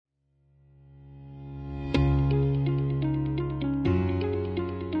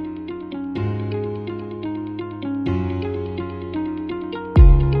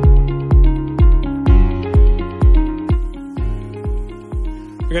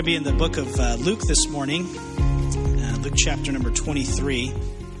We're going to be in the book of Luke this morning, Luke chapter number 23.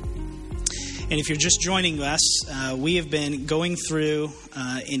 And if you're just joining us, we have been going through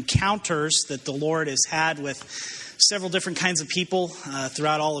encounters that the Lord has had with several different kinds of people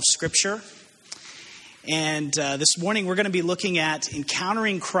throughout all of Scripture. And this morning we're going to be looking at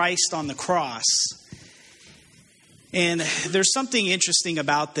encountering Christ on the cross. And there's something interesting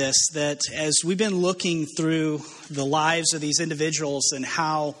about this, that as we've been looking through the lives of these individuals and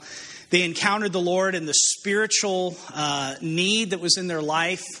how they encountered the Lord and the spiritual need that was in their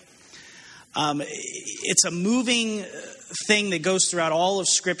life, it's a moving thing that goes throughout all of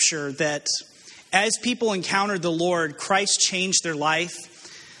Scripture, that as people encountered the Lord, Christ changed their life,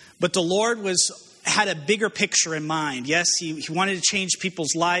 but the Lord had a bigger picture in mind. Yes, he wanted to change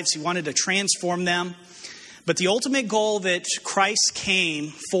people's lives. He wanted to transform them. But the ultimate goal that Christ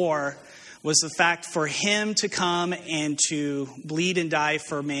came for was the fact for him to come and to bleed and die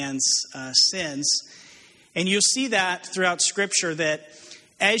for man's sins. And you'll see that throughout Scripture, that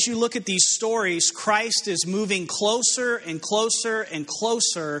as you look at these stories, Christ is moving closer and closer and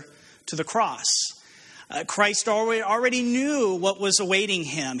closer to the cross. Christ already knew what was awaiting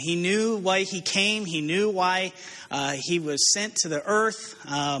him. He knew why he came. He knew why he was sent to the earth.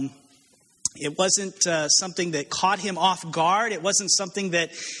 It wasn't something that caught him off guard. It wasn't something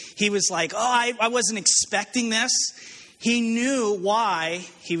that he was like, I wasn't expecting this. He knew why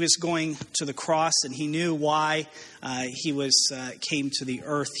he was going to the cross, and he knew why he came to the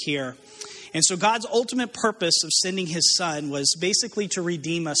earth here. And so God's ultimate purpose of sending his son was basically to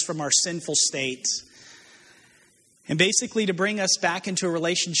redeem us from our sinful state and basically to bring us back into a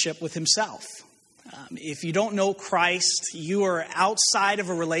relationship with himself. If you don't know Christ, you are outside of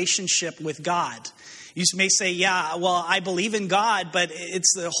a relationship with God. You may say, I believe in God, but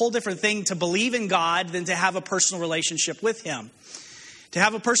it's a whole different thing to believe in God than to have a personal relationship with him. To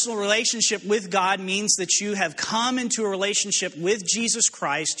have a personal relationship with God means that you have come into a relationship with Jesus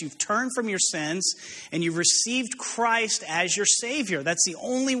Christ. You've turned from your sins and you've received Christ as your Savior. That's the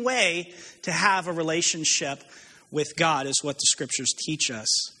only way to have a relationship with God, is what the Scriptures teach us.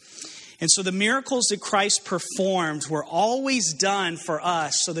 And so the miracles that Christ performed were always done for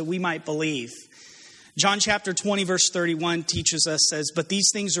us so that we might believe. John chapter 20 verse 31 teaches us, says, "But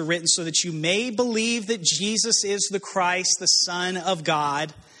these things are written so that you may believe that Jesus is the Christ, the Son of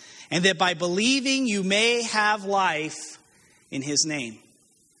God, and that by believing you may have life in his name."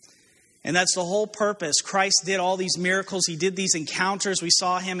 And that's the whole purpose. Christ did all these miracles. He did these encounters. We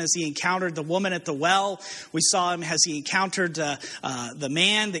saw him as he encountered the woman at the well. We saw him as he encountered the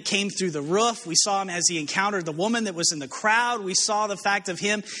man that came through the roof. We saw him as he encountered the woman that was in the crowd. We saw the fact of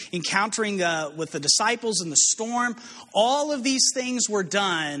him encountering with the disciples in the storm. All of these things were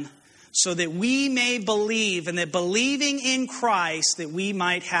done so that we may believe, and that believing in Christ, that we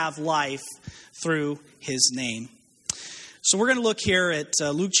might have life through his name. So we're going to look here at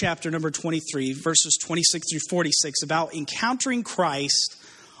Luke chapter number 23, verses 26 through 46, about encountering Christ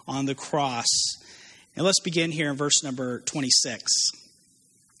on the cross. And let's begin here in verse number 26.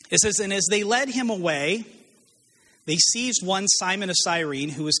 It says, "And as they led him away, they seized one Simon of Cyrene,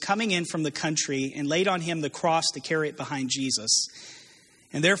 who was coming in from the country, and laid on him the cross to carry it behind Jesus.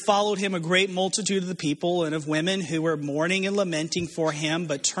 And there followed him a great multitude of the people and of women who were mourning and lamenting for him.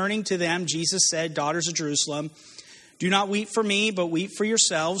 But turning to them, Jesus said, 'Daughters of Jerusalem, do not weep for me, but weep for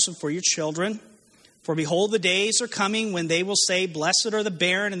yourselves and for your children. For behold, the days are coming when they will say, Blessed are the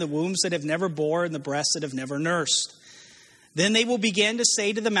barren and the wombs that have never bore and the breasts that have never nursed. Then they will begin to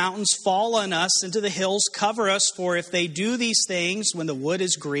say to the mountains, Fall on us, and to the hills, cover us. For if they do these things when the wood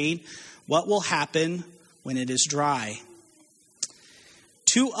is green, what will happen when it is dry?'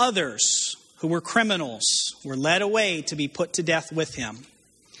 2 others who were criminals were led away to be put to death with him.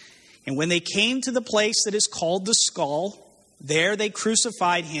 And when they came to the place that is called the Skull, there they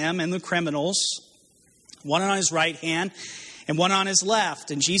crucified him and the criminals, one on his right hand and one on his left.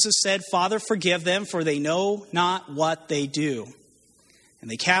 And Jesus said, Father, forgive them, for they know not what they do.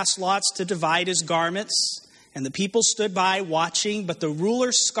 And they cast lots to divide his garments. And the people stood by watching, but the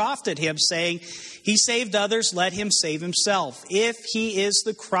ruler scoffed at him, saying, He saved others, let him save himself, if he is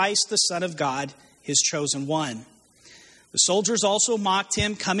the Christ, the Son of God, his chosen one. The soldiers also mocked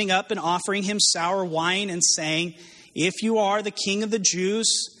him, coming up and offering him sour wine and saying, If you are the King of the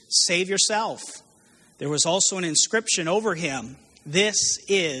Jews, save yourself. There was also an inscription over him, This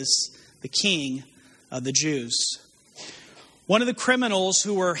is the King of the Jews. One of the criminals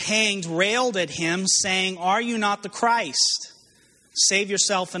who were hanged railed at him, saying, Are you not the Christ? Save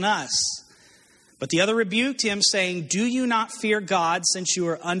yourself and us. But the other rebuked him, saying, Do you not fear God, since you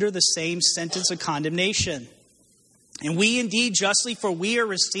are under the same sentence of condemnation? And we indeed justly, for we are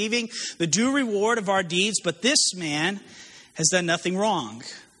receiving the due reward of our deeds, but this man has done nothing wrong.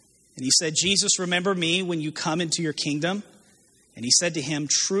 And he said, Jesus, remember me when you come into your kingdom. And he said to him,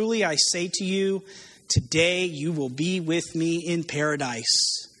 truly I say to you, today you will be with me in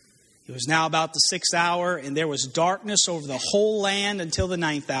paradise. It was now about the 6th hour, and there was darkness over the whole land until the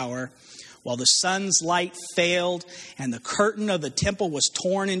 9th hour, while the sun's light failed, and the curtain of the temple was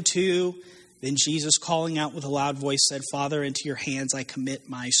torn in two. Then Jesus, calling out with a loud voice, said, Father, into your hands I commit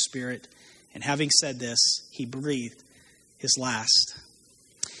my spirit. And having said this, he breathed his last.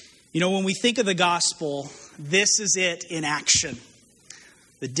 You know, when we think of the gospel, this is it in action.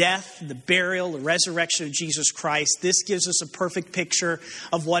 The death, the burial, the resurrection of Jesus Christ. This gives us a perfect picture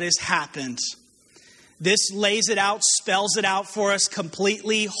of what has happened. This lays it out, spells it out for us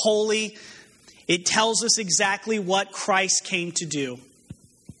completely, wholly. It tells us exactly what Christ came to do.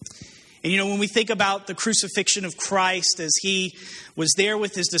 And you know, when we think about the crucifixion of Christ, as he was there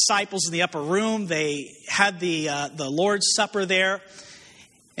with his disciples in the upper room, they had the Lord's Supper there.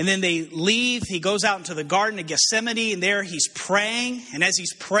 And then they leave. He goes out into the Garden of Gethsemane, and there he's praying. And as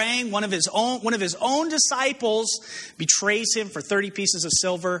he's praying, one of his own disciples betrays him for 30 pieces of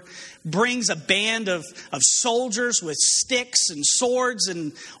silver, brings a band of soldiers with sticks and swords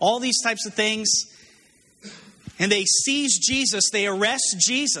and all these types of things. And they seize Jesus. They arrest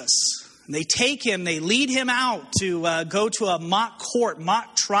Jesus. And they take him. They lead him out to go to a mock court,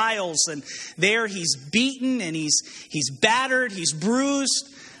 mock trials. And there he's beaten and he's battered. He's bruised.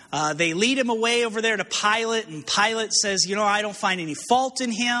 They lead him away over there to Pilate, and Pilate says, you know, I don't find any fault in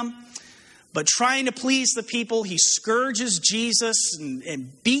him. But trying to please the people, he scourges Jesus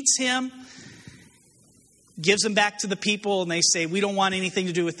and beats him, gives him back to the people, and they say, we don't want anything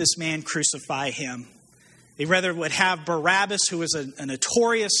to do with this man, crucify him. They rather would have Barabbas, who was a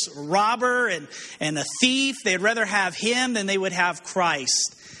notorious robber and a thief. They'd rather have him than they would have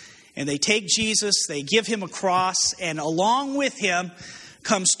Christ. And they take Jesus, they give him a cross, and along with him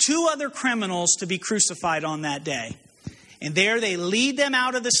comes 2 other criminals to be crucified on that day. And there they lead them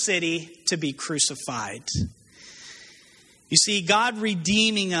out of the city to be crucified. You see, God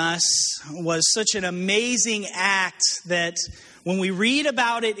redeeming us was such an amazing act that when we read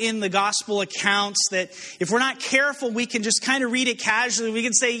about it in the gospel accounts, that if we're not careful, we can just kind of read it casually. We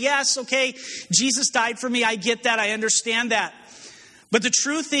can say, yes, okay, Jesus died for me. I get that. I understand that. But the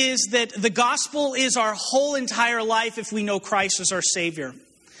truth is that the gospel is our whole entire life if we know Christ as our Savior.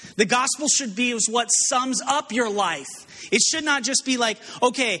 The gospel should be what sums up your life. It should not just be like,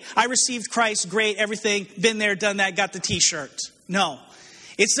 okay, I received Christ, great, everything, been there, done that, got the t-shirt. No.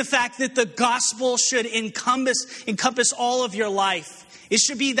 It's the fact that the gospel should encompass all of your life. It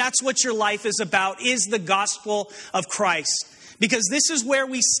should be, that's what your life is about, is the gospel of Christ. Because this is where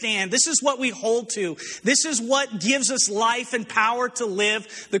we stand. This is what we hold to. This is what gives us life and power to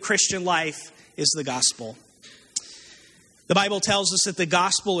live the Christian life, is the gospel. The Bible tells us that the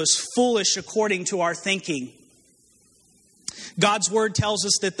gospel is foolish according to our thinking. God's word tells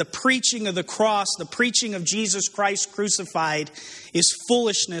us that the preaching of the cross, the preaching of Jesus Christ crucified, is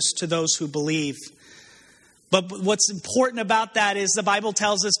foolishness to those who believe. But what's important about that is the Bible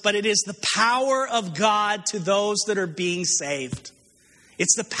tells us, but it is the power of God to those that are being saved.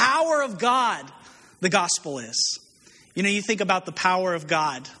 It's the power of God, the gospel is. You know, you think about the power of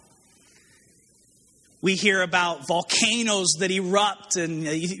God. We hear about volcanoes that erupt, and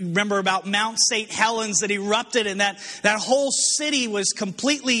you remember about Mount St. Helens that erupted, and that whole city was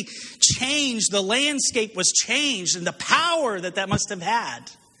completely changed. The landscape was changed, and the power that must have had.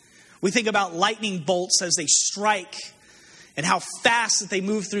 We think about lightning bolts as they strike and how fast that they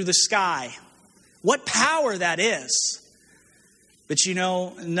move through the sky. What power that is. But you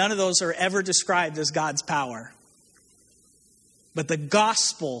know, none of those are ever described as God's power. But the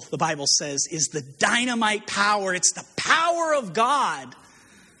gospel, the Bible says, is the dynamite power. It's the power of God.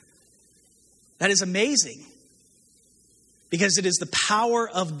 That is amazing. Because it is the power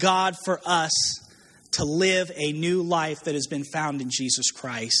of God for us to live a new life that has been found in Jesus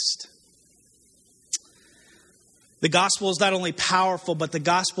Christ. The gospel is not only powerful, but the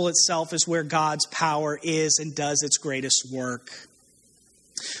gospel itself is where God's power is and does its greatest work.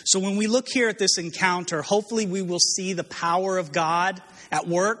 So when we look here at this encounter, hopefully we will see the power of God at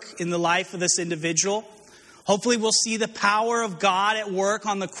work in the life of this individual. Hopefully we'll see the power of God at work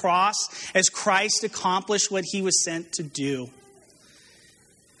on the cross as Christ accomplished what he was sent to do.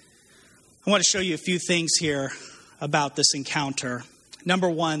 I want to show you a few things here about this encounter. Number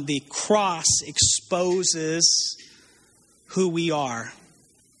one, the cross exposes who we are.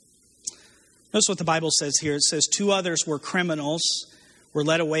 Notice what the Bible says here. It says 2 others were criminals were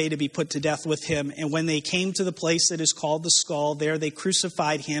led away to be put to death with him. And when they came to the place that is called the Skull, there they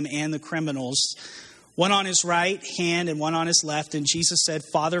crucified him and the criminals, one on his right hand and one on his left. And Jesus said,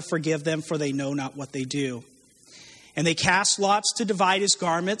 Father, forgive them, for they know not what they do. And they cast lots to divide his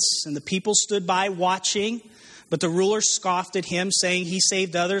garments, and the people stood by watching. But the ruler scoffed at him, saying, He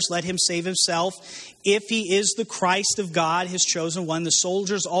saved others, let him save himself. If he is the Christ of God, his chosen one. The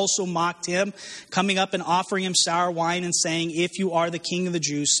soldiers also mocked him, coming up and offering him sour wine and saying, If you are the King of the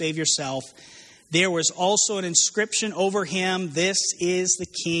Jews, save yourself. There was also an inscription over him, This is the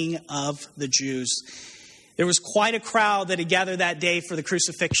King of the Jews. There was quite a crowd that had gathered that day for the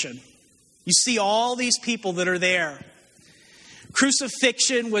crucifixion. You see all these people that are there.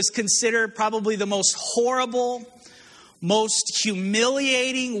 Crucifixion was considered probably the most horrible, most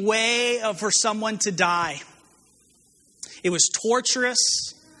humiliating way for someone to die. It was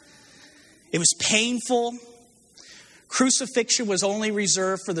torturous. It was painful. Crucifixion was only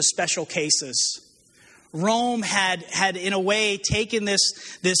reserved for the special cases. Rome had in a way taken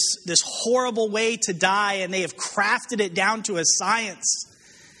this horrible way to die, and they have crafted it down to a science.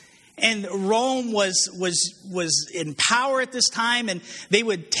 And Rome was in power at this time, and they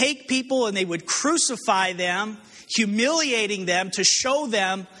would take people and they would crucify them, humiliating them to show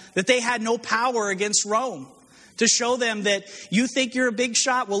them that they had no power against Rome. To show them that you think you're a big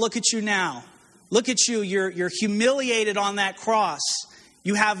shot? Well, look at you now. Look at you. You're humiliated on that cross.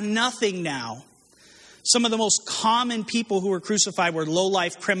 You have nothing now. Some of the most common people who were crucified were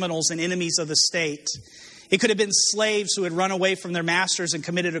low-life criminals and enemies of the state. It could have been slaves who had run away from their masters and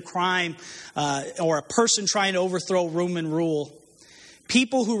committed a crime, or a person trying to overthrow Roman rule.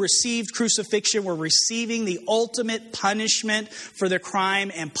 People who received crucifixion were receiving the ultimate punishment for their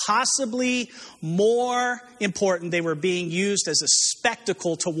crime, and possibly more important, they were being used as a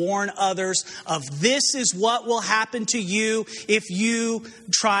spectacle to warn others of this is what will happen to you if you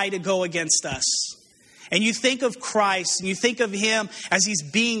try to go against us. And you think of Christ, and you think of him as he's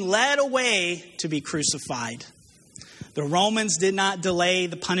being led away to be crucified. The Romans did not delay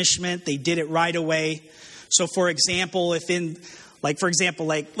the punishment. They did it right away. So, for example, let's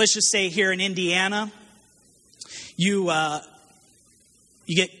just say here in Indiana, you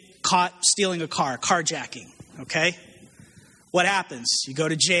get caught stealing a car, carjacking, okay? What happens? You go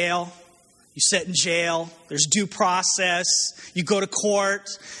to jail. You sit in jail, there's due process, you go to court,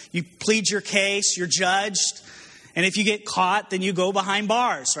 you plead your case, you're judged, and if you get caught, then you go behind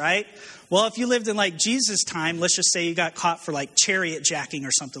bars, right? Well, if you lived in like Jesus' time, let's just say you got caught for like chariot jacking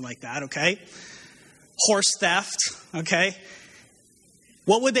or something like that, okay? Horse theft, okay?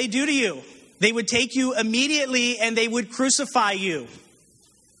 What would they do to you? They would take you immediately and they would crucify you.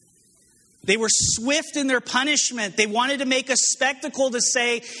 They were swift in their punishment. They wanted to make a spectacle to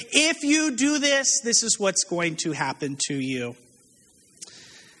say, if you do this, this is what's going to happen to you.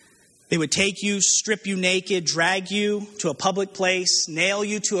 They would take you, strip you naked, drag you to a public place, nail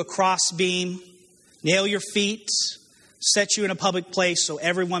you to a crossbeam, nail your feet, set you in a public place so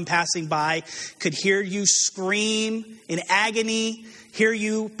everyone passing by could hear you scream in agony, hear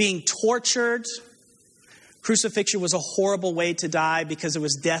you being tortured. Crucifixion was a horrible way to die because it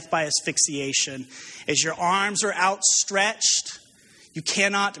was death by asphyxiation. As your arms are outstretched, you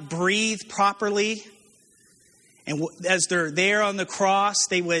cannot breathe properly. And as they're there on the cross,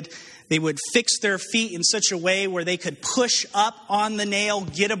 they would fix their feet in such a way where they could push up on the nail,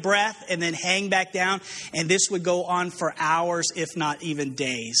 get a breath, and then hang back down. And this would go on for hours, if not even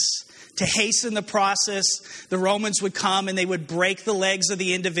days. To hasten the process, the Romans would come and they would break the legs of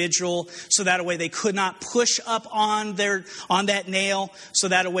the individual so that way they could not push up on that nail, so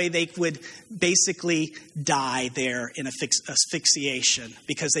that way they would basically die there in asphyxiation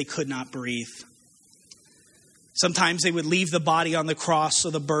because they could not breathe. Sometimes they would leave the body on the cross so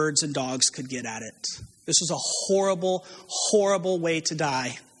the birds and dogs could get at it. This was a horrible, horrible way to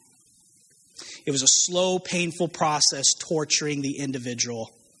die. It was a slow, painful process torturing the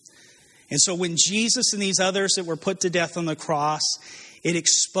individual. And so when Jesus and these others that were put to death on the cross, it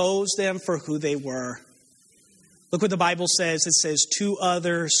exposed them for who they were. Look what the Bible says. It says, 2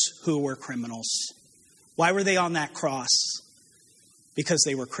 others who were criminals. Why were they on that cross? Because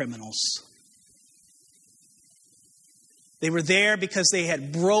they were criminals. They were there because they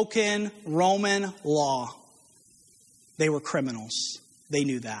had broken Roman law. They were criminals. They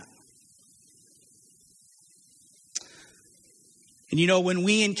knew that. And you know, when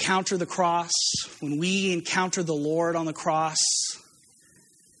we encounter the cross, when we encounter the Lord on the cross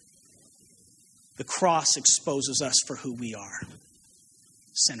exposes us for who we are,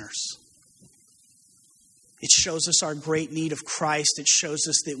 sinners. It shows us our great need of Christ. It shows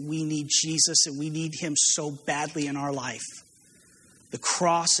us that we need Jesus and we need him so badly in our life. The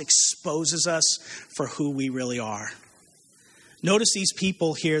cross exposes us for who we really are. Notice these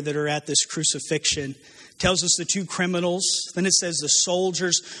people here that are at this crucifixion. It tells us the two criminals. Then it says the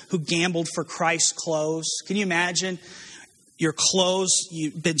soldiers who gambled for Christ's clothes. Can you imagine? Your clothes,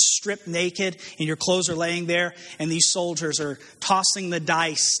 you've been stripped naked and your clothes are laying there, and these soldiers are tossing the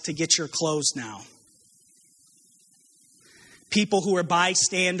dice to get your clothes now. People who are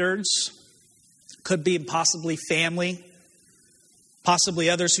bystanders, could be possibly family, possibly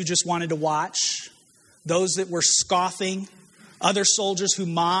others who just wanted to watch, those that were scoffing, other soldiers who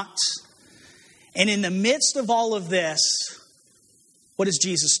mocked. And in the midst of all of this, what does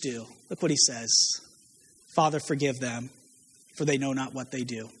Jesus do? Look what he says. Father, forgive them, for they know not what they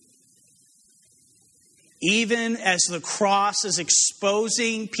do. Even as the cross is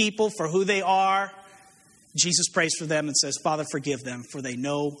exposing people for who they are, Jesus prays for them and says, Father, forgive them, for they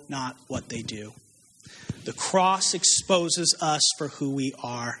know not what they do. The cross exposes us for who we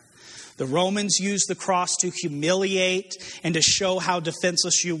are. The Romans used the cross to humiliate and to show how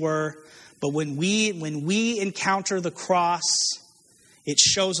defenseless you were. But when we encounter the cross, it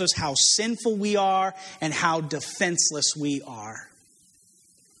shows us how sinful we are and how defenseless we are.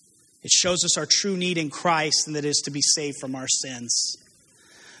 It shows us our true need in Christ, and that is to be saved from our sins.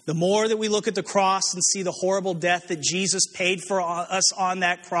 The more that we look at the cross and see the horrible death that Jesus paid for us on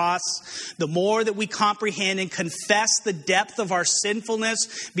that cross, the more that we comprehend and confess the depth of our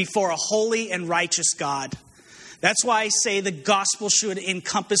sinfulness before a holy and righteous God. That's why I say the gospel should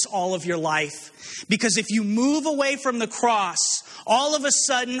encompass all of your life. Because if you move away from the cross, all of a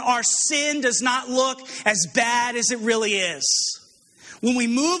sudden our sin does not look as bad as it really is. When we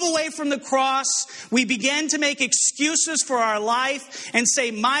move away from the cross, we begin to make excuses for our life and say,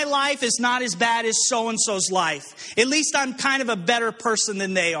 my life is not as bad as so-and-so's life. At least I'm kind of a better person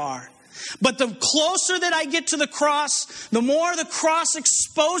than they are. But the closer that I get to the cross, the more the cross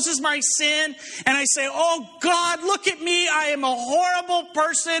exposes my sin. And I say, oh God, look at me. I am a horrible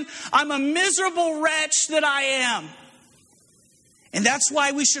person. I'm a miserable wretch that I am. And that's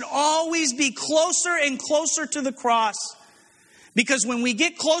why we should always be closer and closer to the cross. Because when we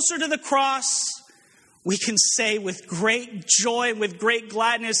get closer to the cross, we can say with great joy and with great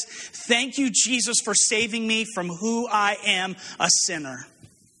gladness, thank you, Jesus, for saving me from who I am, a sinner.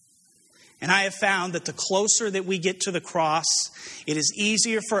 And I have found that the closer that we get to the cross, it is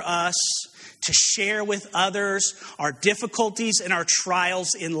easier for us to share with others our difficulties and our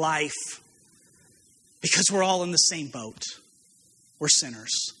trials in life. Because we're all in the same boat. We're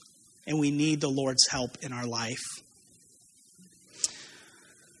sinners. And we need the Lord's help in our life.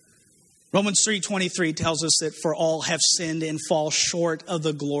 Romans 3:23 tells us that for all have sinned and fall short of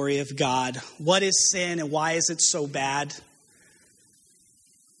the glory of God. What is sin and why is it so bad?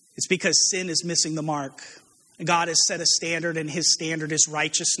 It's because sin is missing the mark. God has set a standard, and his standard is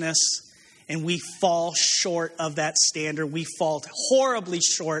righteousness. And we fall short of that standard. We fall horribly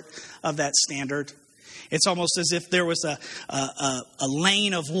short of that standard. It's almost as if there was a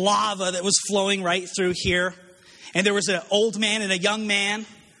lane of lava that was flowing right through here. And there was an old man and a young man.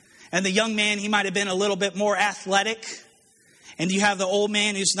 And the young man, he might have been a little bit more athletic. And you have the old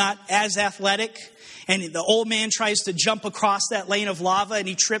man who's not as athletic. And the old man tries to jump across that lane of lava, and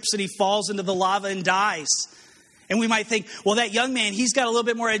he trips and he falls into the lava and dies. And we might think, well, that young man, he's got a little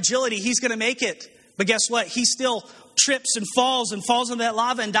bit more agility. He's going to make it. But guess what? He still trips and falls into that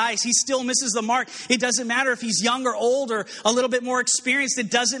lava and dies. He still misses the mark. It doesn't matter if he's young or old or a little bit more experienced.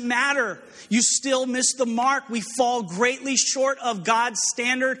 It doesn't matter. You still miss the mark. We fall greatly short of God's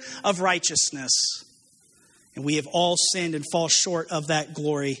standard of righteousness. And we have all sinned and fall short of that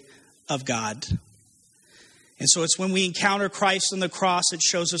glory of God. And so it's when we encounter Christ on the cross, it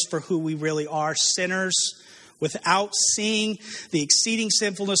shows us for who we really are, sinners. Without seeing the exceeding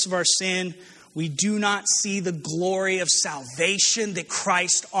sinfulness of our sin, we do not see the glory of salvation that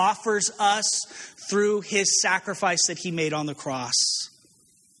Christ offers us through his sacrifice that he made on the cross.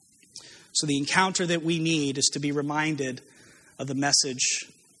 So the encounter that we need is to be reminded of the message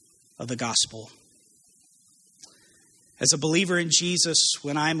of the gospel. As a believer in Jesus,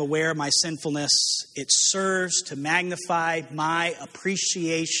 when I'm aware of my sinfulness, it serves to magnify my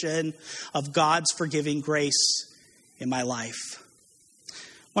appreciation of God's forgiving grace in my life.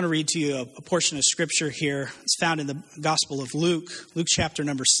 I want to read to you a portion of scripture here. It's found in the Gospel of Luke, Luke chapter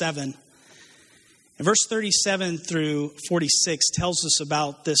number 7. And verse 37 through 46 tells us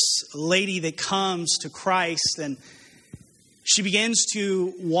about this lady that comes to Christ, and she begins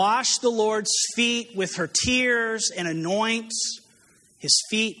to wash the Lord's feet with her tears and anoint his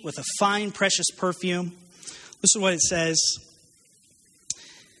feet with a fine, precious perfume. Listen to what it says.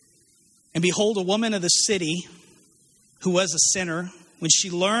 And behold, a woman of the city who was a sinner when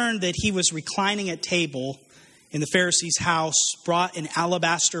she learned that he was reclining at table in the Pharisee's house, brought an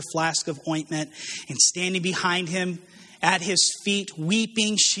alabaster flask of ointment, and standing behind him at his feet,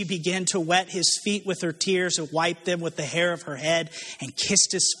 weeping, she began to wet his feet with her tears and wiped them with the hair of her head and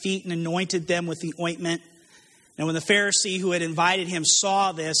kissed his feet and anointed them with the ointment. And when the Pharisee who had invited him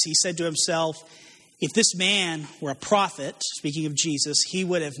saw this, he said to himself, if this man were a prophet, speaking of Jesus, he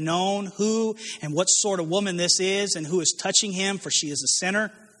would have known who and what sort of woman this is and who is touching him, for she is a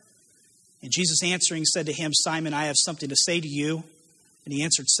sinner. And Jesus answering said to him, Simon, I have something to say to you. And he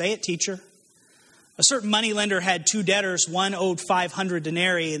answered, say it, teacher. A certain moneylender had 2 debtors. One owed 500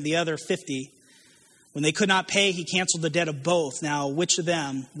 denarii and the other 50. When they could not pay, he canceled the debt of both. Now, which of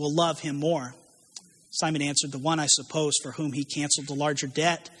them will love him more? Simon answered, the one, I suppose, for whom he canceled the larger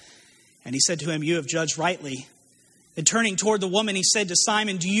debt. And he said to him, you have judged rightly. Then turning toward the woman, he said to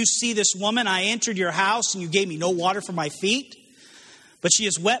Simon, do you see this woman? I entered your house and you gave me no water for my feet. But she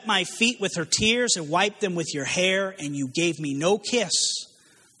has wet my feet with her tears and wiped them with your hair, and you gave me no kiss.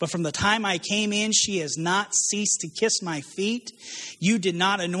 But from the time I came in, she has not ceased to kiss my feet. You did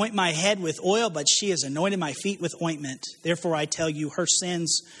not anoint my head with oil, but she has anointed my feet with ointment. Therefore I tell you, her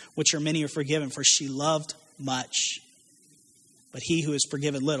sins, which are many, are forgiven, for she loved much. But he who is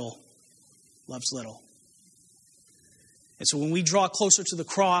forgiven little, loves little. And so when we draw closer to the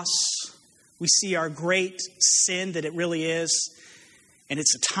cross, we see our great sin that it really is. And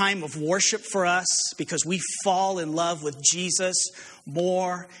it's a time of worship for us because we fall in love with Jesus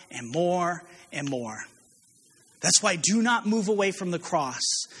more and more and more. That's why do not move away from the cross.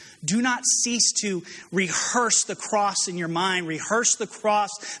 Do not cease to rehearse the cross in your mind. Rehearse the cross,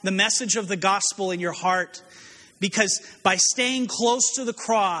 the message of the gospel in your heart. Because by staying close to the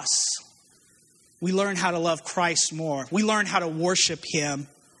cross, we learn how to love Christ more. We learn how to worship him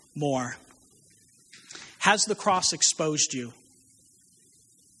more. Has the cross exposed you?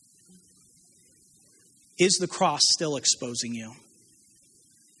 Is the cross still exposing you?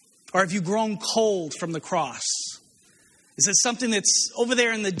 Or have you grown cold from the cross? Is it something that's over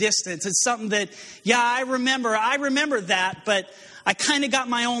there in the distance? It's something that, yeah, I remember that, but I kind of got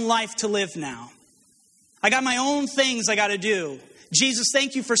my own life to live now. I got my own things I got to do. Jesus,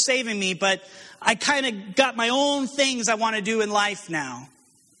 thank you for saving me, but I kind of got my own things I want to do in life now.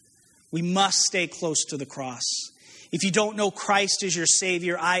 We must stay close to the cross. If you don't know Christ as your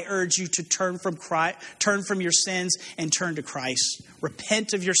Savior, I urge you to turn from your sins and turn to Christ.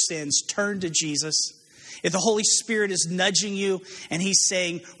 Repent of your sins. Turn to Jesus. If the Holy Spirit is nudging you and he's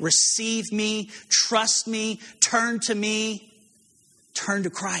saying, receive me, trust me, turn to me, turn to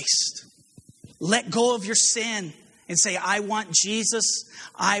Christ. Let go of your sin and say, I want Jesus.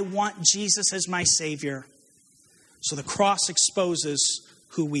 I want Jesus as my Savior. So the cross exposes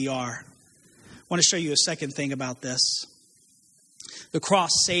who we are. I want to show you a second thing about this. The cross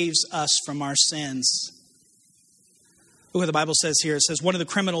saves us from our sins. Look what the Bible says here. It says, one of the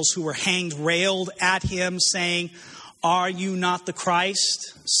criminals who were hanged railed at him, saying, are you not the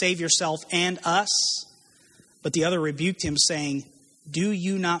Christ? Save yourself and us. But the other rebuked him, saying, do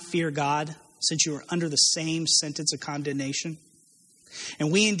you not fear God, since you are under the same sentence of condemnation? And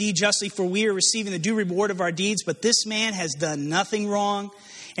we indeed justly, for we are receiving the due reward of our deeds, but this man has done nothing wrong.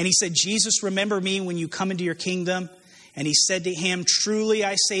 And he said, Jesus, remember me when you come into your kingdom. And he said to him, truly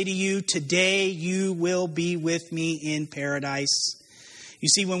I say to you, today you will be with me in paradise. You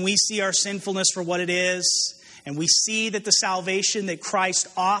see, when we see our sinfulness for what it is, and we see that the salvation that Christ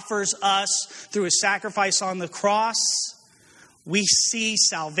offers us through his sacrifice on the cross, we see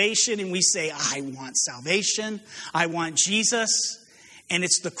salvation and we say, I want salvation. I want Jesus. And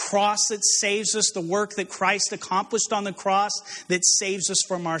it's the cross that saves us, the work that Christ accomplished on the cross that saves us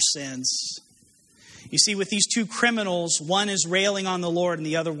from our sins. You see, with these two criminals, one is railing on the Lord and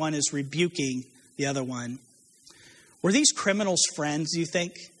the other one is rebuking the other one. Were these criminals friends, do you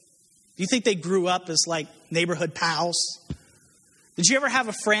think? Do you think they grew up as like neighborhood pals? Did you ever have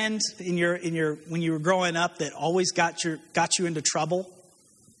a friend in your when you were growing up that always got you into trouble?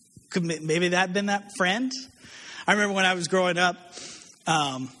 Could maybe that had been that friend? I remember when I was growing up,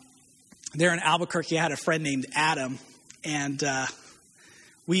 there in Albuquerque, I had a friend named Adam, and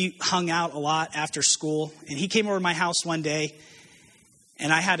we hung out a lot after school. And he came over to my house one day,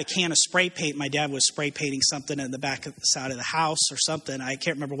 and I had a can of spray paint. My dad was spray painting something in the back of the side of the house or something. I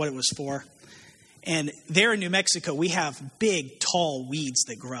can't remember what it was for. And there in New Mexico, we have big, tall weeds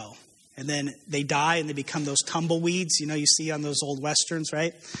that grow. And then they die and they become those tumbleweeds, you see on those old Westerns,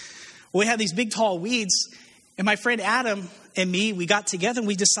 right? Well, we have these big, tall weeds. And my friend Adam and me, we got together and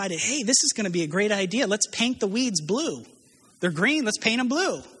we decided, hey, this is going to be a great idea. Let's paint the weeds blue. They're green. Let's paint them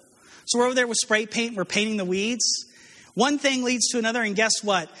blue. So we're over there with spray paint. We're painting the weeds. One thing leads to another, and guess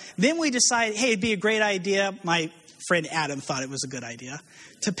what? Then we decide, hey, it'd be a great idea. My friend Adam thought it was a good idea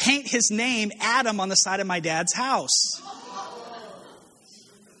to paint his name, Adam, on the side of my dad's house.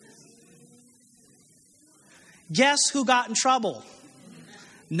 Guess who got in trouble?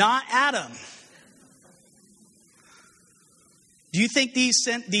 Not Adam. Do you think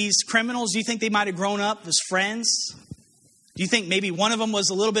these criminals, do you think they might have grown up as friends? Do you think maybe one of them was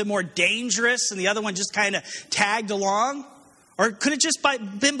a little bit more dangerous and the other one just kind of tagged along? Or could it just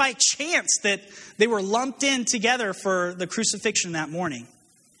been by chance that they were lumped in together for the crucifixion that morning?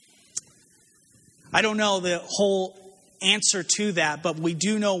 I don't know the whole answer to that, but we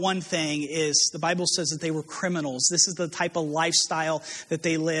do know one thing is the Bible says that they were criminals. This is the type of lifestyle that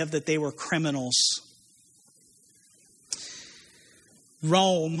they lived, that they were criminals.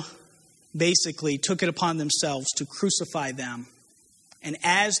 Rome basically took it upon themselves to crucify them. And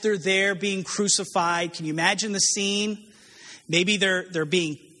as they're there being crucified, can you imagine the scene? Maybe they're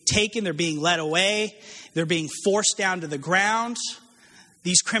being taken, they're being led away, they're being forced down to the ground.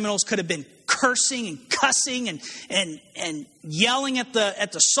 These criminals could have been cursing and cussing and yelling at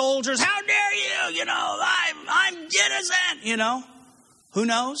the soldiers, "How dare you? You know, I'm innocent." Who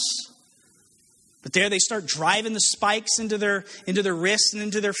knows? But there they start driving the spikes into their wrists and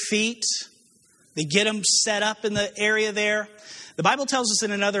into their feet. They get them set up in the area there. The Bible tells us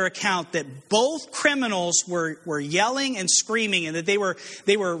in another account that both criminals were yelling and screaming, and that they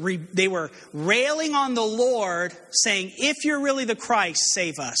were railing on the Lord, saying, "If you're really the Christ,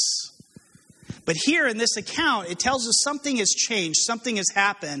 save us." But here in this account, it tells us something has changed, something has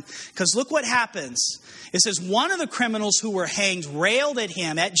happened. Because look what happens. It says one of the criminals who were hanged railed at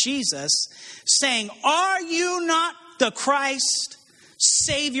him, at Jesus, saying, "Are you not the Christ?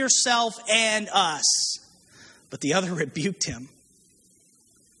 Save yourself and us." But the other rebuked him.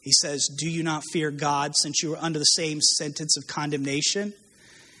 He says, "Do you not fear God, since you are under the same sentence of condemnation?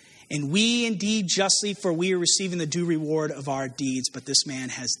 And we indeed justly, for we are receiving the due reward of our deeds, but this man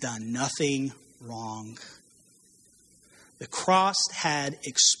has done nothing wrong." The cross had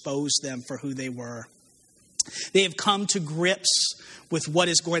exposed them for who they were. They have come to grips with what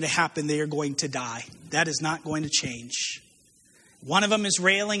is going to happen. They are going to die. That is not going to change. One of them is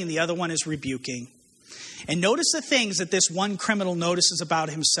railing and the other one is rebuking. And notice the things that this one criminal notices about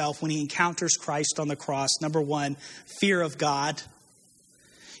himself when he encounters Christ on the cross. Number one, fear of God.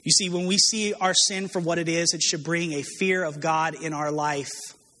 You see, when we see our sin for what it is, it should bring a fear of God in our life.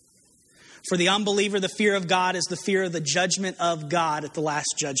 For the unbeliever, the fear of God is the fear of the judgment of God at the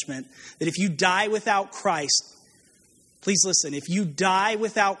last judgment. That if you die without Christ, please listen, if you die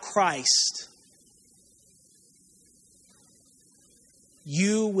without Christ,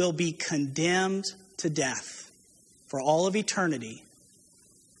 you will be condemned to death for all of eternity.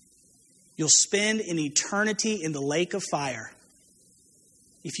 You'll spend an eternity in the lake of fire.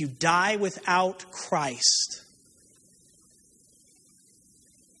 If you die without Christ,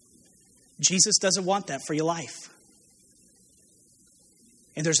 Jesus doesn't want that for your life.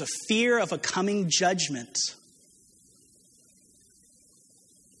 And there's a fear of a coming judgment.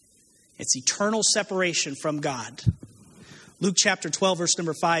 It's eternal separation from God. Luke chapter 12, verse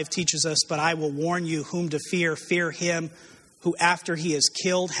number 5 teaches us, "But I will warn you whom to fear. Fear him who after he is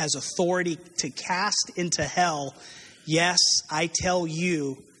killed has authority to cast into hell. Yes, I tell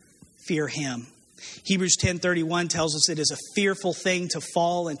you, fear him." Hebrews 10:31 tells us it is a fearful thing to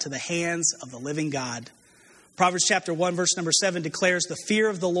fall into the hands of the living God. Proverbs chapter 1, verse number 7 declares the fear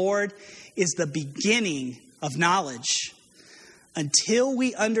of the Lord is the beginning of knowledge. Until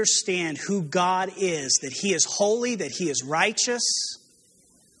we understand who God is, that he is holy, that he is righteous,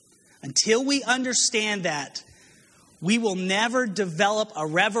 until we understand that, we will never develop a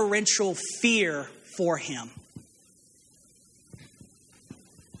reverential fear for him.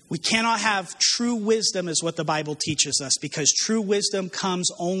 We cannot have true wisdom is what the Bible teaches us, because true wisdom comes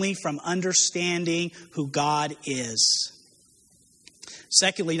only from understanding who God is.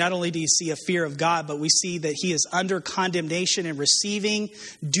 Secondly, not only do you see a fear of God, but we see that he is under condemnation and receiving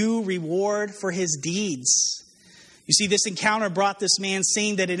due reward for his deeds. You see, this encounter brought this man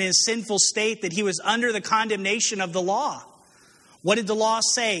seeing that in his sinful state that he was under the condemnation of the law. What did the law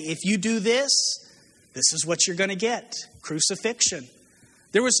say? If you do this, this is what you're going to get. Crucifixion.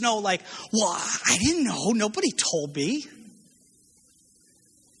 There was no like, well, I didn't know. Nobody told me. Did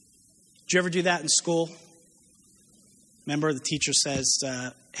you ever do that in school? Remember, the teacher says,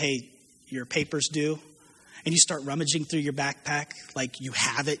 hey, your paper's due. And you start rummaging through your backpack like you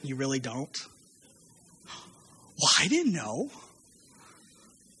have it and you really don't. Well, I didn't know.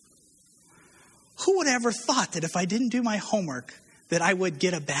 Who would ever thought that if I didn't do my homework that I would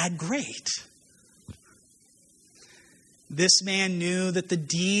get a bad grade? This man knew that the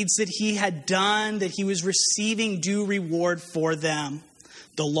deeds that he had done, that he was receiving due reward for them.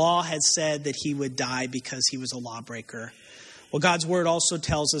 The law had said that he would die because he was a lawbreaker. Well, God's word also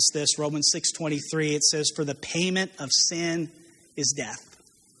tells us this. Romans 6:23, it says, for the payment of sin is death.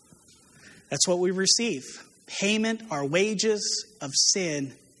 That's what we receive. Payment, our wages of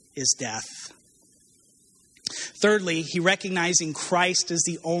sin is death. Thirdly, he recognizing Christ as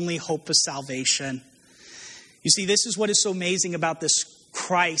the only hope of salvation. You see, this is what is so amazing about this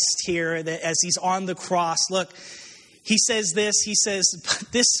Christ here, that as he's on the cross, look, he says this, he says,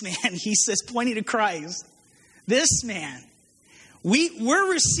 this man, he says, pointing to Christ, this man,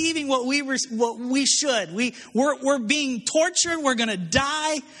 we're receiving what we should. We're being tortured. We're going to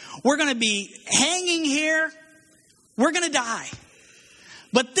die. We're going to be hanging here. We're going to die.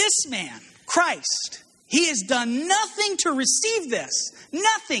 But this man, Christ, he has done nothing to receive this.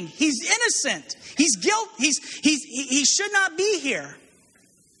 Nothing. He's innocent. He's guilty. He should not be here.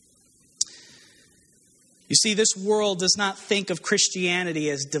 You see, this world does not think of Christianity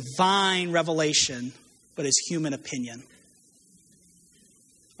as divine revelation, but as human opinion.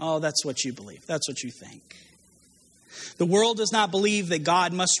 Oh, that's what you believe. That's what you think. The world does not believe that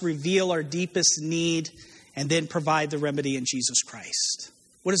God must reveal our deepest need and then provide the remedy in Jesus Christ.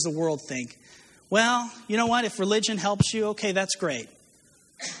 What does the world think? Well, you know what? If religion helps you, okay, that's great.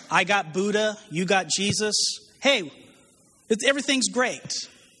 I got Buddha, you got Jesus. Hey, everything's great.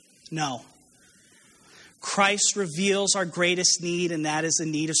 No. Christ reveals our greatest need, and that is the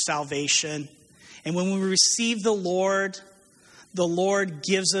need of salvation. And when we receive the Lord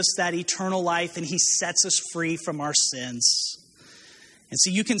gives us that eternal life, and he sets us free from our sins. And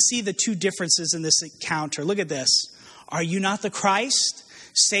so you can see the two differences in this encounter. Look at this. Are you not the Christ?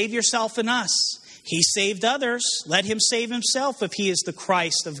 Save yourself and us. He saved others. Let him save himself if he is the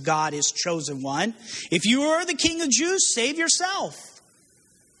Christ of God, his chosen one. If you are the King of Jews, save yourself.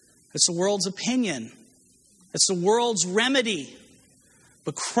 It's the world's opinion. It's the world's remedy.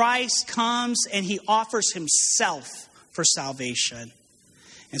 But Christ comes and he offers himself for salvation.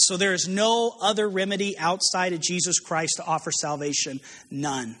 And so there is no other remedy outside of Jesus Christ to offer salvation.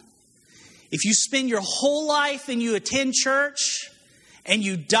 None. If you spend your whole life and you attend church and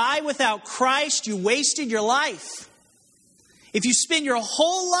you die without Christ, you wasted your life. If you spend your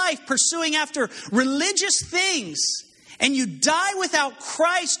whole life pursuing after religious things and you die without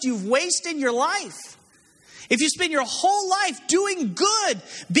Christ, you've wasted your life. If you spend your whole life doing good,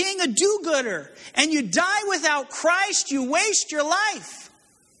 being a do-gooder, and you die without Christ, you waste your life.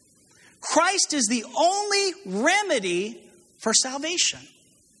 Christ is the only remedy for salvation.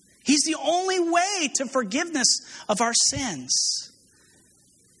 He's the only way to forgiveness of our sins.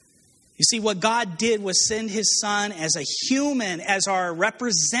 You see, what God did was send his Son as a human, as our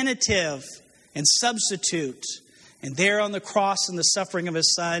representative and substitute. And there on the cross in the suffering of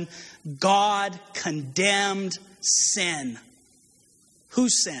his Son, God condemned sin.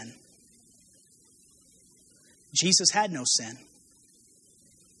 Whose sin? Jesus had no sin.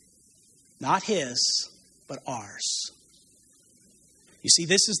 Not his, but ours. You see,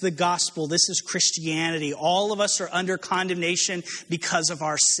 this is the gospel. This is Christianity. All of us are under condemnation because of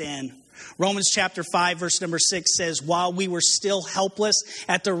our sin. Romans chapter 5, verse number 6 says, while we were still helpless,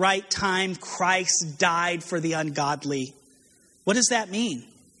 at the right time, Christ died for the ungodly. What does that mean?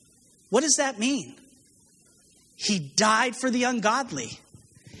 What does that mean? He died for the ungodly.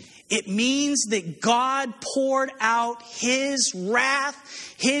 It means that God poured out his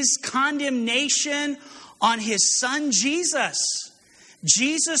wrath, his condemnation on his Son Jesus.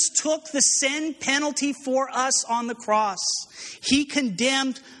 Jesus took the sin penalty for us on the cross. He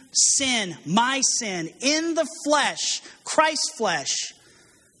condemned sin, my sin, in the flesh, Christ's flesh.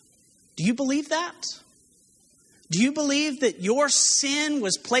 Do you believe that? Do you believe that your sin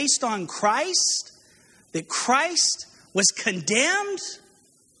was placed on Christ? That Christ was condemned?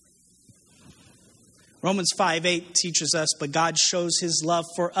 Romans 5:8 teaches us, but God shows his love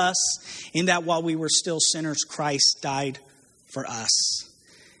for us in that while we were still sinners, Christ died for us.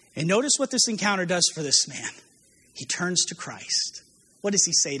 And notice what this encounter does for this man. He turns to Christ. What does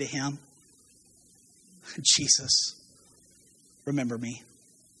he say to him? Jesus, remember me.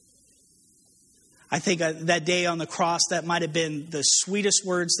 I think that day on the cross, that might have been the sweetest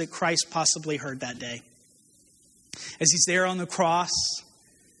words that Christ possibly heard that day. As he's there on the cross,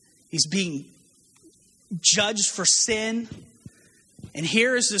 he's being judged for sin. And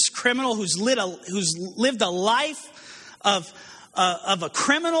here is this criminal who's lived a life of a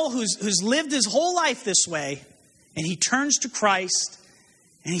criminal who's lived his whole life this way. And he turns to Christ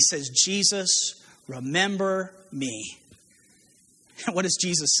and he says, Jesus, remember me. What does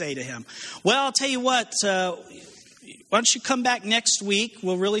Jesus say to him? Well, I'll tell you what, why don't you come back next week?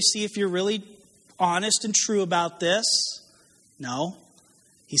 We'll really see if you're really honest and true about this. No.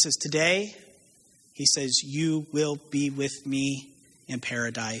 He says, today, he says, you will be with me in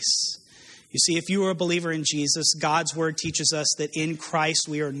paradise. You see, if you are a believer in Jesus, God's word teaches us that in Christ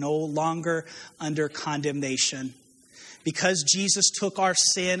we are no longer under condemnation. Because Jesus took our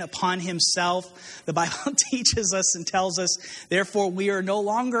sin upon himself, the Bible teaches us and tells us, therefore we are no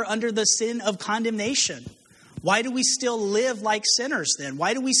longer under the sin of condemnation. Why do we still live like sinners then?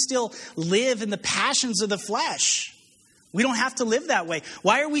 Why do we still live in the passions of the flesh? We don't have to live that way.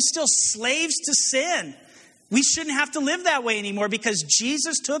 Why are we still slaves to sin? We shouldn't have to live that way anymore because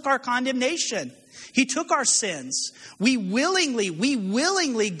Jesus took our condemnation. He took our sins. We willingly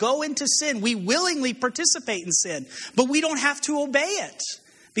go into sin. We willingly participate in sin. But we don't have to obey it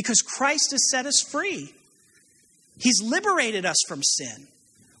because Christ has set us free. He's liberated us from sin.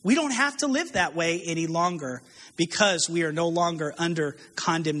 We don't have to live that way any longer because we are no longer under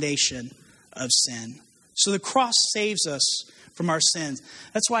condemnation of sin. So the cross saves us from our sins.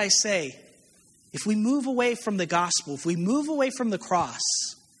 That's why I say, if we move away from the gospel, if we move away from the cross,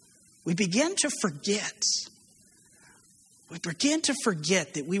 we begin to forget. We begin to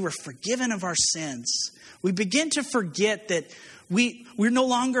forget that we were forgiven of our sins. We begin to forget that we're no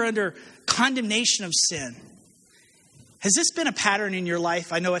longer under condemnation of sin. Has this been a pattern in your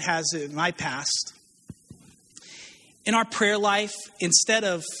life? I know it has in my past. In our prayer life, instead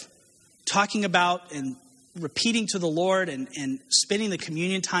of talking about and repeating to the Lord and spending the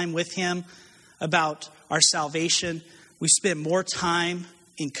communion time with him about our salvation, we spend more time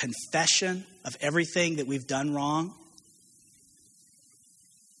in confession of everything that we've done wrong.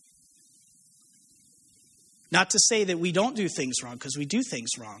 Not to say that we don't do things wrong, because we do things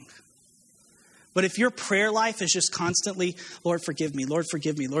wrong. But if your prayer life is just constantly, Lord, forgive me, Lord,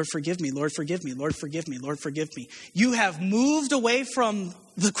 forgive me, Lord, forgive me, Lord, forgive me, Lord, forgive me, Lord, forgive me, you have moved away from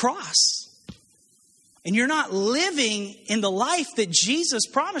the cross. And you're not living in the life that Jesus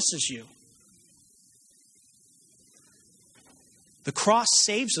promises you. The cross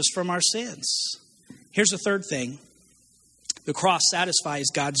saves us from our sins. Here's the third thing. The cross satisfies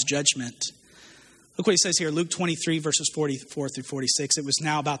God's judgment. Look what he says here, Luke 23, verses 44 through 46. It was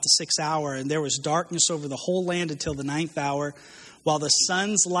now about the 6th hour, and there was darkness over the whole land until the 9th hour, while the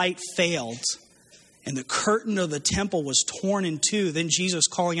sun's light failed, and the curtain of the temple was torn in two. Then Jesus,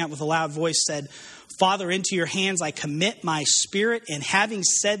 calling out with a loud voice, said, Father, into your hands I commit my spirit. And having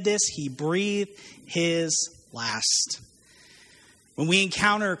said this, he breathed his last. When we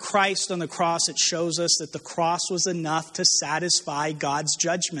encounter Christ on the cross, it shows us that the cross was enough to satisfy God's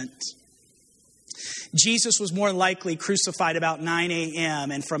judgment. Jesus was more likely crucified about 9 a.m.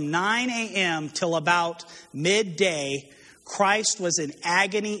 And from 9 a.m. till about midday, Christ was in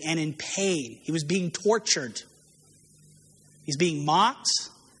agony and in pain. He was being tortured. He's being mocked.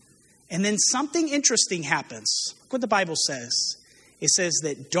 And then something interesting happens. Look what the Bible says. It says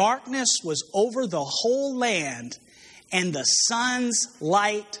that darkness was over the whole land and the sun's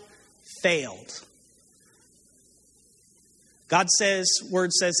light failed.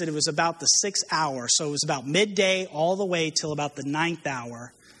 Word says that it was about the 6th hour. So it was about midday all the way till about the 9th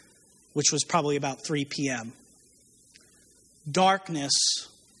hour, which was probably about 3 p.m. Darkness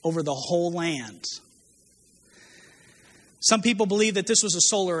over the whole land. Some people believe that this was a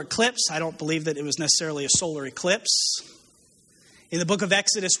solar eclipse. I don't believe that it was necessarily a solar eclipse. In the book of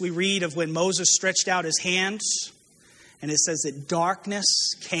Exodus, we read of when Moses stretched out his hands, and it says that darkness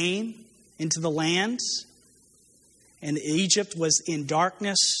came into the land. And Egypt was in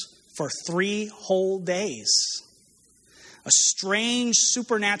darkness for 3 whole days. A strange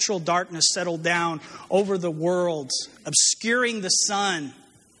supernatural darkness settled down over the world, obscuring the sun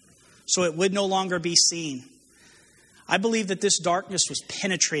so it would no longer be seen. I believe that this darkness was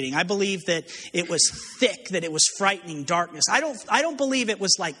penetrating. I believe that it was thick, that it was frightening darkness. I don't believe it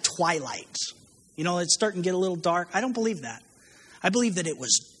was like twilight. You know, it's starting to get a little dark. I don't believe that. I believe that it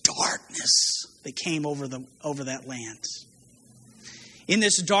was darkness that came over that land. In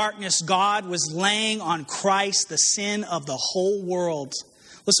this darkness, God was laying on Christ the sin of the whole world.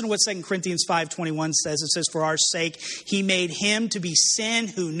 Listen to what 2 Corinthians 5:21 says. It says, for our sake, he made him to be sin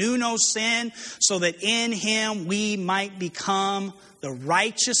who knew no sin, so that in him we might become the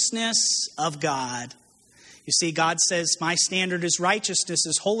righteousness of God. You see, God says, my standard is righteousness,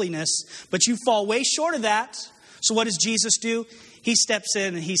 is holiness, but you fall way short of that. So what does Jesus do? He steps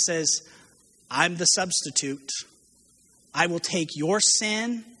in and he says, I'm the substitute. I will take your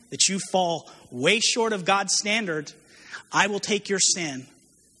sin, that you fall way short of God's standard. I will take your sin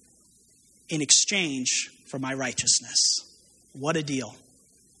in exchange for my righteousness. What a deal.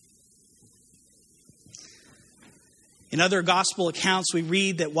 In other gospel accounts, we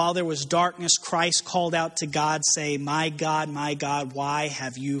read that while there was darkness, Christ called out to God, saying, my God, why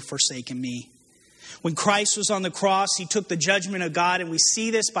have you forsaken me? When Christ was on the cross, he took the judgment of God, and we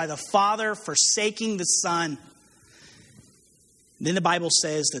see this by the Father forsaking the Son. Then the Bible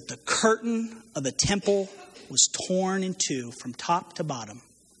says that the curtain of the temple was torn in two from top to bottom.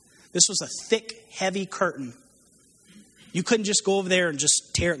 This was a thick, heavy curtain. You couldn't just go over there and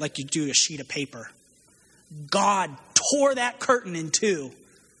just tear it like you do a sheet of paper. God tore that curtain in two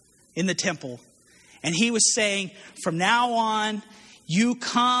in the temple. And he was saying, from now on, you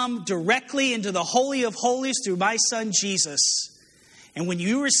come directly into the Holy of Holies through my Son, Jesus. And when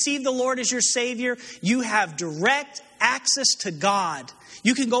you receive the Lord as your Savior, you have direct access to God.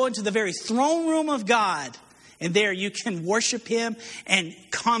 You can go into the very throne room of God. And there you can worship him and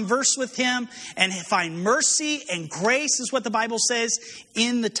converse with him and find mercy and grace, is what the Bible says,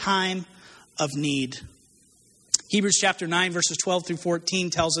 in the time of need. Hebrews chapter 9, verses 12 through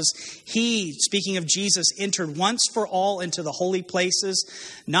 14 tells us, he, speaking of Jesus, entered once for all into the holy places,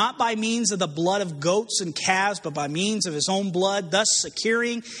 not by means of the blood of goats and calves, but by means of his own blood, thus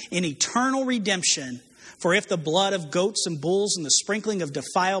securing an eternal redemption. For if the blood of goats and bulls and the sprinkling of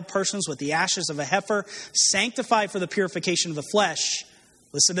defiled persons with the ashes of a heifer sanctify for the purification of the flesh,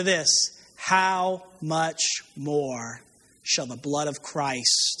 listen to this, how much more shall the blood of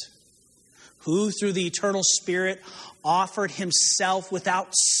Christ, who through the eternal Spirit offered himself without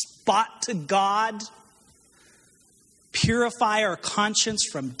spot to God, purify our conscience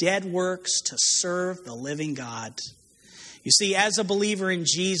from dead works to serve the living God. You see, as a believer in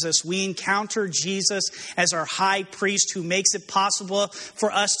Jesus, we encounter Jesus as our high priest who makes it possible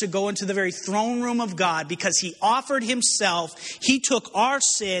for us to go into the very throne room of God because he offered himself. He took our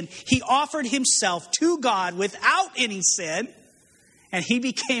sin. He offered himself to God without any sin, and he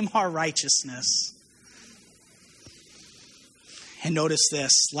became our righteousness. And notice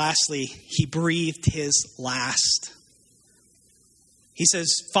this. Lastly, he breathed his last. He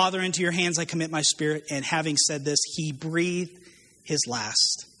says, Father, into your hands I commit my spirit. And having said this, he breathed his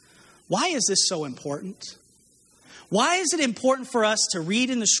last. Why is this so important? Why is it important for us to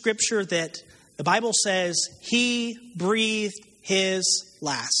read in the scripture that the Bible says he breathed his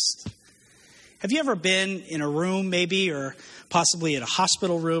last? Have you ever been in a room maybe, or possibly at a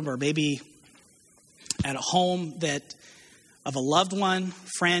hospital room, or maybe at a home that of a loved one,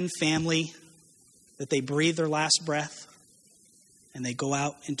 friend, family, that they breathe their last breath? And they go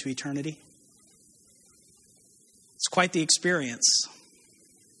out into eternity? It's quite the experience.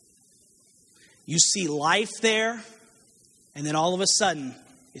 You see life there, and then all of a sudden,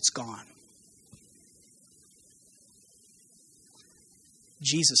 it's gone.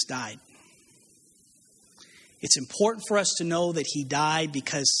 Jesus died. It's important for us to know that he died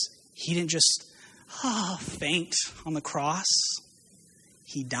because he didn't just faint on the cross.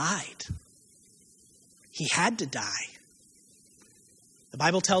 He died. He had to die. The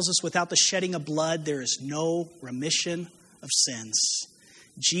Bible tells us without the shedding of blood, there is no remission of sins.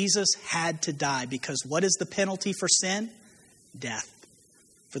 Jesus had to die because what is the penalty for sin? Death.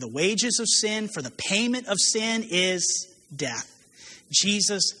 For the wages of sin, for the payment of sin is death.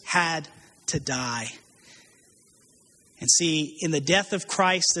 Jesus had to die. And see, in the death of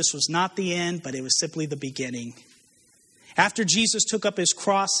Christ, this was not the end, but it was simply the beginning. After Jesus took up his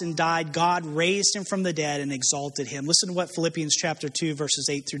cross and died, God raised him from the dead and exalted him. Listen to what Philippians chapter 2, verses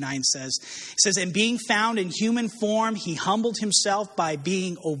 8 through 9 says. It says, and being found in human form, he humbled himself by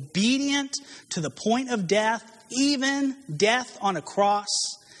being obedient to the point of death, even death on a cross.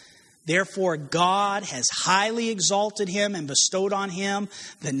 Therefore, God has highly exalted him and bestowed on him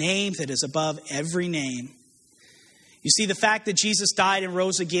the name that is above every name. You see, the fact that Jesus died and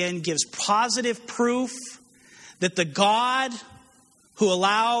rose again gives positive proof that the God who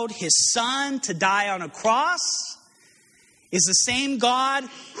allowed his Son to die on a cross is the same God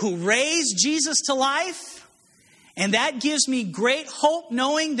who raised Jesus to life. And that gives me great hope,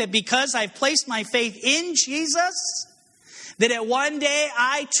 knowing that because I've placed my faith in Jesus, that at one day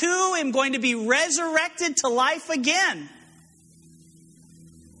I too am going to be resurrected to life again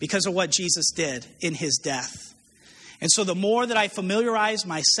because of what Jesus did in his death. And so the more that I familiarize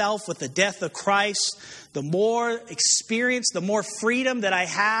myself with the death of Christ, the more experience, the more freedom that I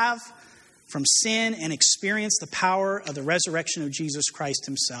have from sin and experience the power of the resurrection of Jesus Christ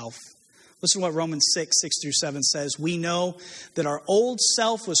himself. Listen to what Romans 6 through 7 says. We know that our old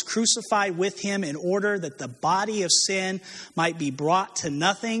self was crucified with him in order that the body of sin might be brought to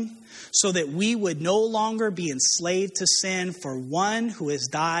nothing, so that we would no longer be enslaved to sin, for one who has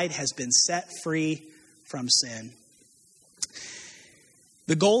died has been set free from sin.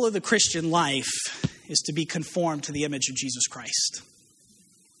 The goal of the Christian life is to be conformed to the image of Jesus Christ.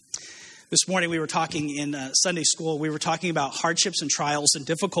 This morning we were talking in Sunday school, we were talking about hardships and trials and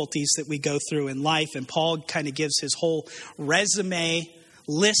difficulties that we go through in life. And Paul kind of gives his whole resume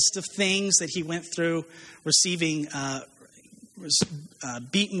list of things that he went through, receiving, was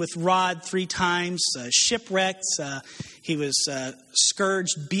beaten with rod 3 times, shipwrecked. He was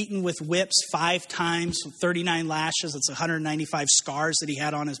scourged, beaten with whips 5 times, 39 lashes. That's 195 scars that he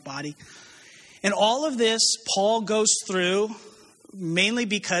had on his body. And all of this, Paul goes through mainly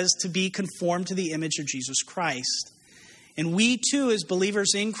because to be conformed to the image of Jesus Christ. And we too, as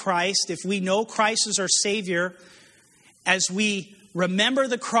believers in Christ, if we know Christ as our Savior, as we remember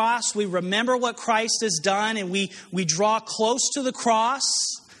the cross, we remember what Christ has done, and we draw close to the cross.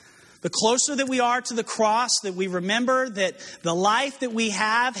 The closer that we are to the cross, that we remember that the life that we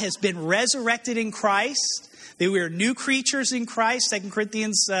have has been resurrected in Christ, that we are new creatures in Christ. 2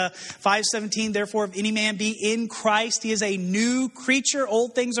 Corinthians 5:17, therefore, if any man be in Christ, he is a new creature.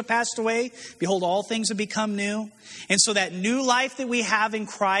 Old things are passed away. Behold, all things have become new. And so that new life that we have in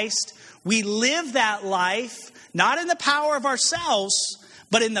Christ, we live that life not in the power of ourselves,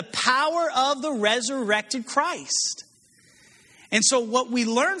 but in the power of the resurrected Christ. And so what we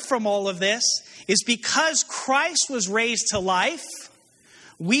learn from all of this is because Christ was raised to life,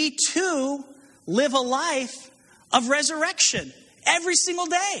 we too live a life of resurrection every single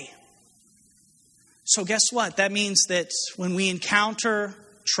day. So guess what? That means that when we encounter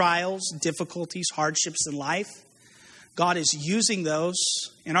trials, difficulties, hardships in life, God is using those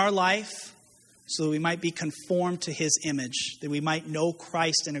in our life so that we might be conformed to his image, that we might know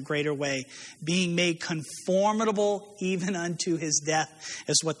Christ in a greater way, being made conformable even unto his death,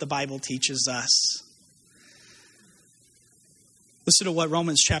 is what the Bible teaches us. Listen to what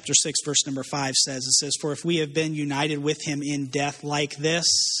Romans chapter 6, verse number 5 says. It says, for if we have been united with him in death like this,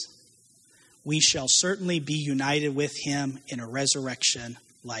 we shall certainly be united with him in a resurrection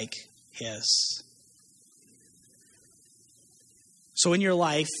like his. So in your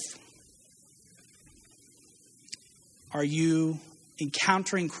life, are you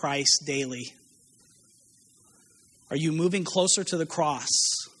encountering Christ daily? Are you moving closer to the cross?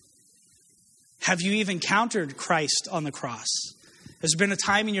 Have you even encountered Christ on the cross? Has there been a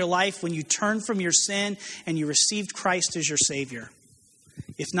time in your life when you turned from your sin and you received Christ as your Savior?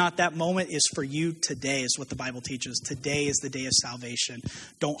 If not, that moment is for you today, is what the Bible teaches. Today is the day of salvation.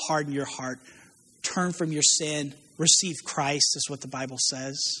 Don't harden your heart. Turn from your sin. Receive Christ, is what the Bible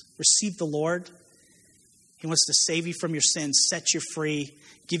says. Receive the Lord. He wants to save you from your sins, set you free,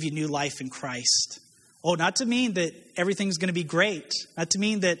 give you new life in Christ. Oh, not to mean that everything's going to be great. Not to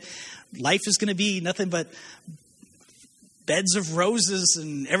mean that life is going to be nothing but beds of roses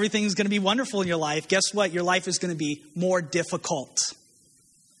and everything's going to be wonderful in your life. Guess what? Your life is going to be more difficult.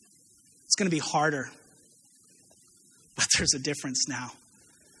 It's going to be harder. But there's a difference now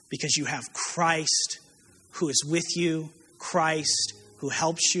because you have Christ who is with you, Christ who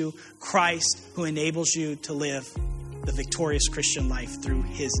helps you, Christ who enables you to live the victorious Christian life through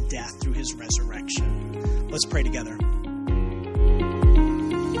his death, through his resurrection. Let's pray together.